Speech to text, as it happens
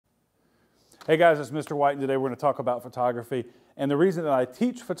Hey guys, it's Mr. White, and today we're going to talk about photography. And the reason that I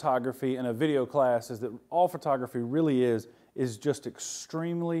teach photography in a video class is that all photography really is just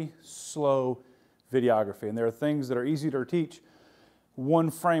extremely slow videography. And there are things that are easy to teach one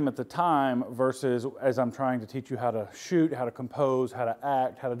frame at the time versus as I'm trying to teach you how to shoot, how to compose, how to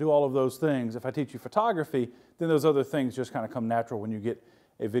act, how to do all of those things. If I teach you photography, then those other things just kind of come natural when you get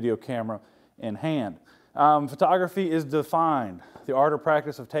a video camera in hand. Photography is defined, the art or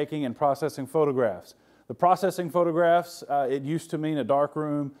practice of taking and processing photographs. The processing photographs, it used to mean a dark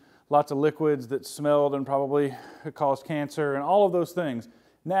room, lots of liquids that smelled and probably caused cancer and all of those things.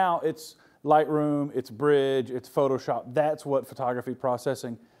 Now it's Lightroom, it's Bridge, it's Photoshop. That's what photography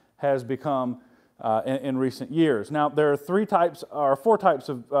processing has become in recent years. Now there are four types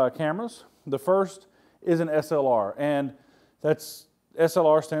of cameras. The first is an SLR, and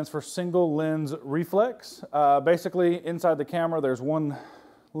SLR stands for single lens reflex. Basically, inside the camera, there's one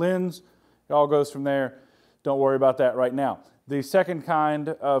lens. It all goes from there. Don't worry about that right now. The second kind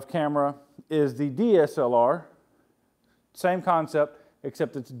of camera is the DSLR. Same concept,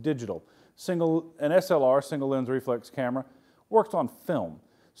 except it's digital. An SLR, single lens reflex camera, works on film.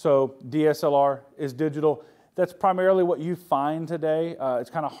 So DSLR is digital. That's primarily what you find today. It's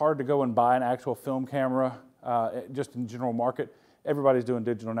kind of hard to go and buy an actual film camera just in the general market. Everybody's doing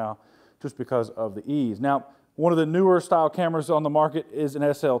digital now just because of the ease. Now, one of the newer style cameras on the market is an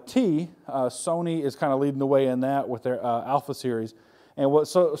SLT. Sony is kind of leading the way in that with their Alpha series. And what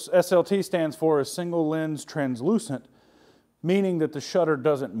SLT stands for is single lens translucent, meaning that the shutter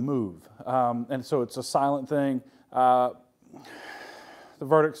doesn't move. And so it's a silent thing. The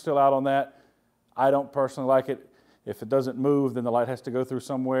verdict's still out on that. I don't personally like it. If it doesn't move, then the light has to go through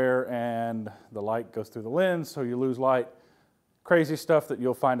somewhere and the light goes through the lens, so you lose light. Crazy stuff that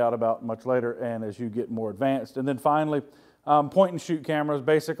you'll find out about much later and as you get more advanced. And then finally, point and shoot cameras,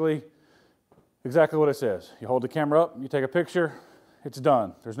 basically exactly what it says. You hold the camera up, you take a picture, it's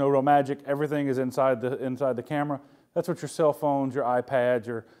done. There's no real magic. Everything is inside the camera. That's what your cell phones, your iPads,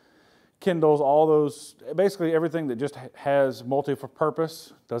 your Kindles, all those, basically everything that just has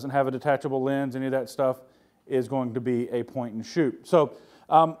multi-purpose, doesn't have a detachable lens, any of that stuff is going to be a point and shoot. So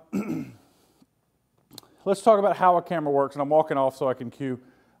let's talk about how a camera works, and I'm walking off so I can cue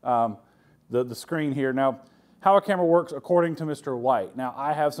the screen here. Now, how a camera works according to Mr. White. Now,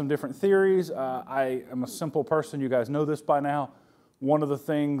 I have some different theories. I am a simple person. You guys know this by now. One of the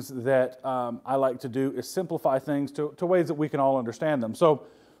things that I like to do is simplify things to ways that we can all understand them. So,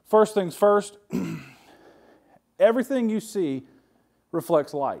 first things first, everything you see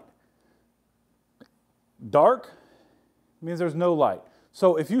reflects light. Dark means there's no light.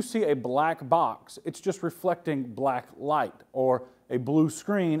 So if you see a black box, it's just reflecting black light, or a blue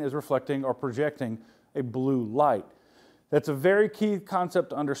screen is reflecting or projecting a blue light. That's a very key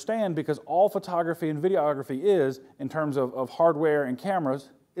concept to understand, because all photography and videography is, in terms of hardware and cameras,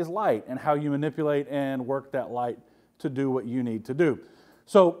 is light and how you manipulate and work that light to do what you need to do.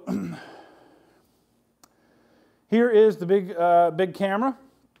 So here is the big camera,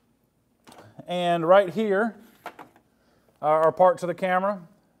 and right here are parts of the camera.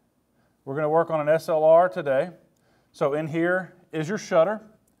 We're going to work on an SLR today. So in here is your shutter.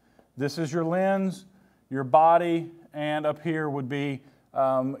 This is your lens, your body, and up here would be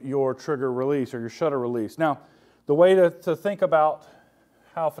your trigger release or your shutter release. Now, the way to think about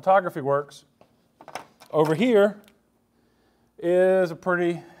how photography works, over here is a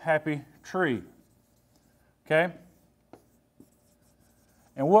pretty happy tree, okay?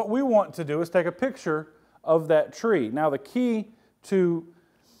 And what we want to do is take a picture of that tree. Now, the key to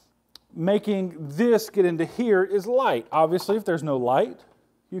making this get into here is light. Obviously, if there's no light,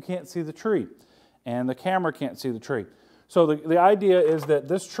 you can't see the tree, and the camera can't see the tree. So the idea is that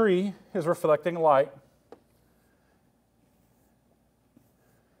this tree is reflecting light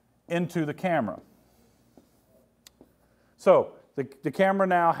into the camera. So the camera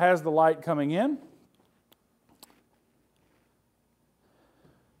now has the light coming in.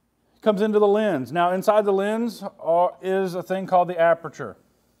 Comes into the lens. Now inside the lens is a thing called the aperture.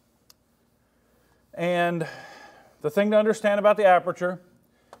 And the thing to understand about the aperture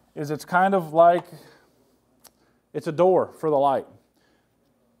is it's kind of like, it's a door for the light.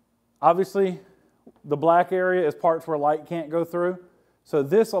 Obviously, the black area is parts where light can't go through. So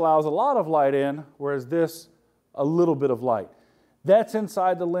this allows a lot of light in, whereas this, a little bit of light. That's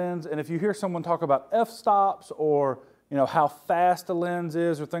inside the lens, and if you hear someone talk about f-stops or how fast the lens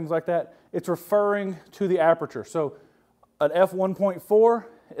is or things like that, it's referring to the aperture. So an f1.4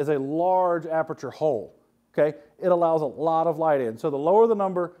 is a large aperture hole, okay? It allows a lot of light in. So the lower the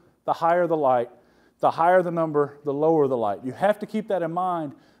number, the higher the light. The higher the number, the lower the light. You have to keep that in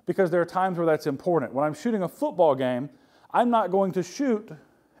mind because there are times where that's important. When I'm shooting a football game, I'm not going to shoot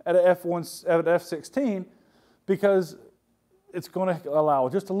at an f/16 because it's going to allow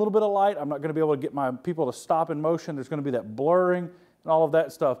just a little bit of light. I'm not going to be able to get my people to stop in motion. There's going to be that blurring and all of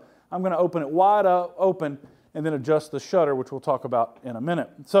that stuff. I'm going to open it wide open and then adjust the shutter, which we'll talk about in a minute.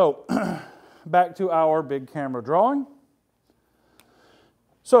 So back to our big camera drawing.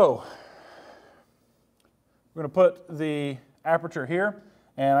 So we're going to put the aperture here,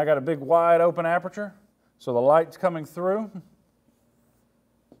 and I got a big wide open aperture, so the light's coming through.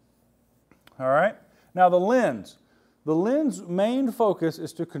 All right. Now the lens. The lens main focus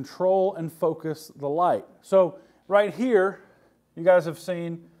is to control and focus the light. So right here, you guys have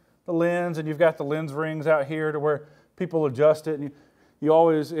seen the lens, and you've got the lens rings out here to where people adjust it. And you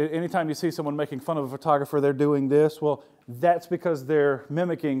always, anytime you see someone making fun of a photographer, they're doing this. Well, that's because they're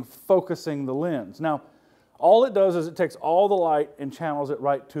mimicking focusing the lens. Now, all it does is it takes all the light and channels it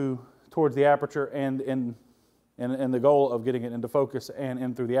right towards the aperture and the goal of getting it into focus and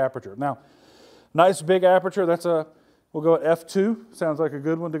in through the aperture. Now, nice big aperture. We'll go at f2. Sounds like a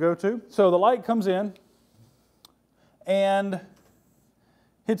good one to go to. So the light comes in and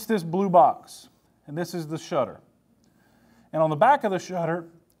hits this blue box, and this is the shutter. And on the back of the shutter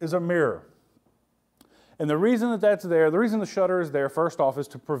is a mirror. And the reason that that's there, the reason the shutter is there, first off, is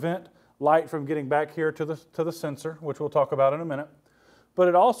to prevent light from getting back here to the sensor, which we'll talk about in a minute. But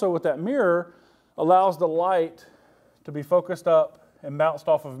it also, with that mirror, allows the light to be focused up and bounced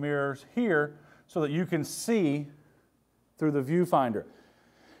off of mirrors here so that you can see through the viewfinder.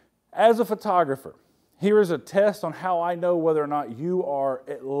 As a photographer, here is a test on how I know whether or not you are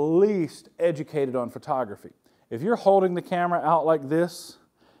at least educated on photography. If you're holding the camera out like this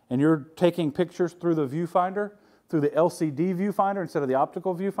and you're taking pictures through the viewfinder, through the LCD viewfinder instead of the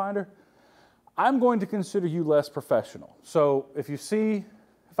optical viewfinder, I'm going to consider you less professional. So if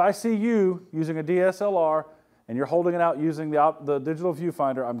I see you using a DSLR and you're holding it out using the digital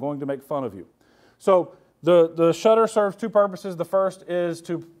viewfinder, I'm going to make fun of you. So the shutter serves two purposes. The first is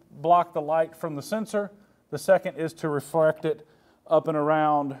to block the light from the sensor. The second is to reflect it up and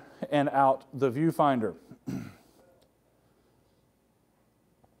around and out the viewfinder.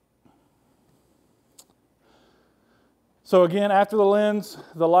 So again, after the lens,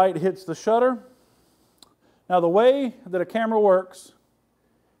 the light hits the shutter. Now the way that a camera works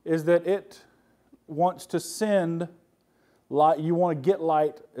is that it wants to send light. You want to get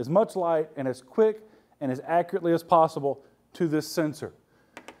light, as much light and as quick and as accurately as possible to this sensor.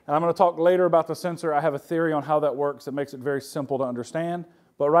 And I'm going to talk later about the sensor. I have a theory on how that works that makes it very simple to understand.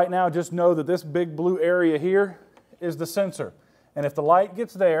 But right now, just know that this big blue area here is the sensor. And if the light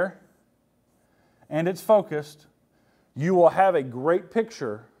gets there and it's focused, you will have a great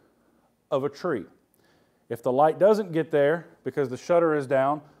picture of a tree. If the light doesn't get there because the shutter is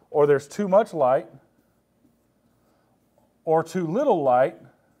down, or there's too much light, or too little light,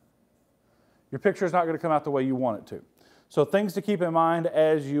 your picture is not going to come out the way you want it to. So things to keep in mind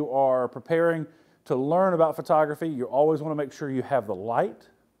as you are preparing to learn about photography. You always want to make sure you have the light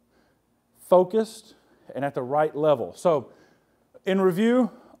focused and at the right level. So in review,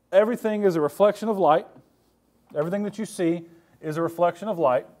 everything is a reflection of light. Everything that you see is a reflection of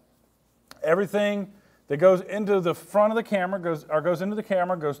light. Everything that goes into the front of the camera goes into the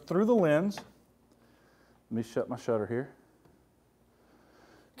camera, goes through the lens. Let me shut my shutter here.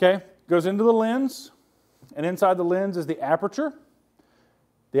 Okay, goes into the lens, and inside the lens is the aperture.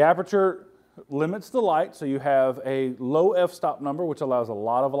 The aperture limits the light, so you have a low f-stop number, which allows a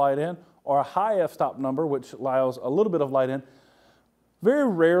lot of light in, or a high f-stop number, which allows a little bit of light in. Very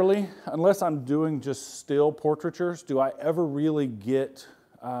rarely, unless I'm doing just still portraitures, do I ever really get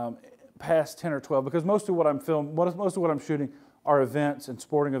past 10 or 12, because most of what I'm shooting are events and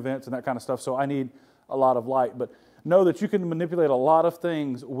sporting events and that kind of stuff, so I need a lot of light. But know that you can manipulate a lot of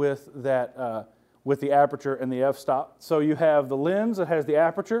things with that, with the aperture and the f-stop. So you have the lens that has the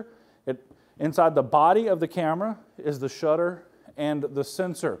aperture. Inside the body of the camera is the shutter and the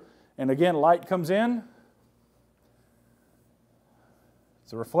sensor. And again, light comes in.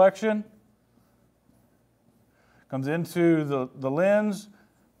 It's a reflection. Comes into the lens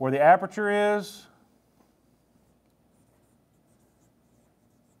where the aperture is.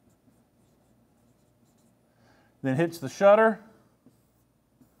 Then hits the shutter.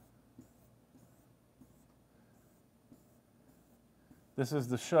 This is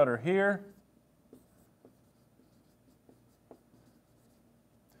the shutter here.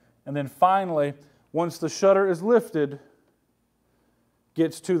 And then finally, once the shutter is lifted,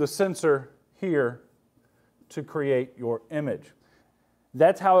 gets to the sensor here to create your image.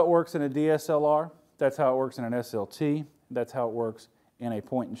 That's how it works in a DSLR. That's how it works in an SLT. That's how it works in a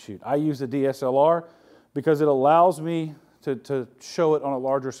point and shoot. I use a DSLR because it allows me to show it on a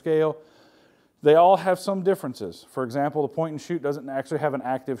larger scale. They all have some differences. For example, the point and shoot doesn't actually have an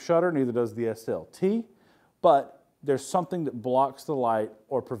active shutter, neither does the SLT, but there's something that blocks the light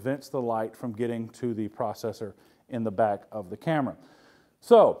or prevents the light from getting to the processor in the back of the camera.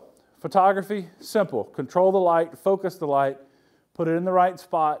 So, photography, simple. Control the light, focus the light, put it in the right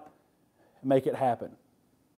spot, and make it happen.